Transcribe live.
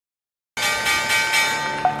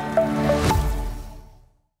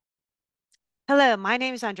Hello, my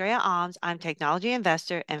name is Andrea Alms. I'm technology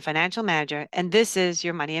investor and financial manager, and this is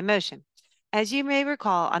your Money in Motion. As you may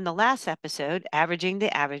recall on the last episode, Averaging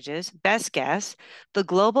the Averages, best guess, the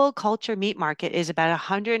global culture meat market is about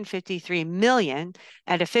 153 million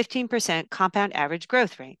at a 15% compound average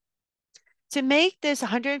growth rate. To make this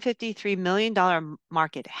 $153 million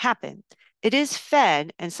market happen, it is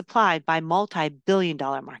fed and supplied by multi-billion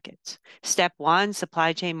dollar markets. Step one,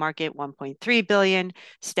 supply chain market 1.3 billion.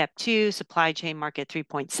 Step two, supply chain market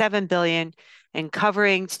 3.7 billion. And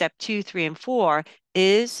covering step two, three, and four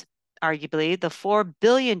is arguably the $4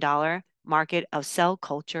 billion market of cell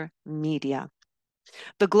culture media.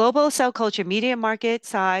 The global cell culture media market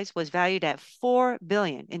size was valued at $4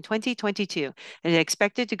 billion in 2022 and is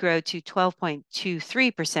expected to grow to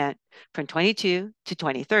 12.23% from 22 to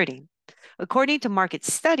 2030. According to market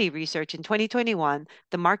study research in 2021,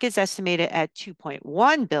 the market is estimated at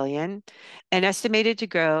 2.1 billion and estimated to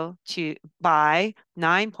grow by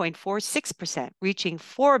 9.46%, reaching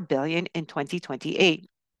 4 billion in 2028.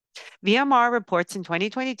 VMR reports in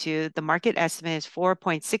 2022, the market estimate is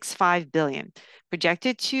 4.65 billion,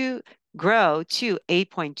 projected to grow to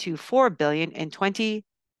 8.24 billion in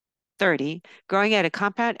 2030, growing at a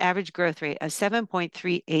compound average growth rate of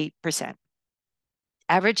 7.38%.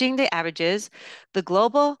 Averaging the averages, the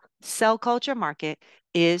global cell culture market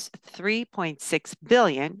is 3.6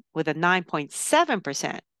 billion with a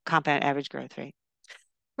 9.7% compound average growth rate.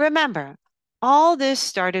 Remember, all this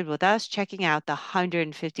started with us checking out the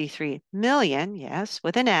 153 million, yes,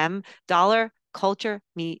 with an M, dollar culture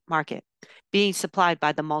meat market being supplied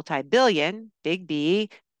by the multi-billion, big B,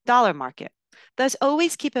 dollar market. Thus,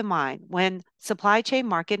 always keep in mind when supply chain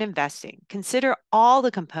market investing, consider all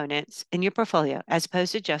the components in your portfolio as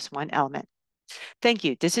opposed to just one element. Thank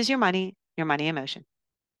you. This is your money in motion.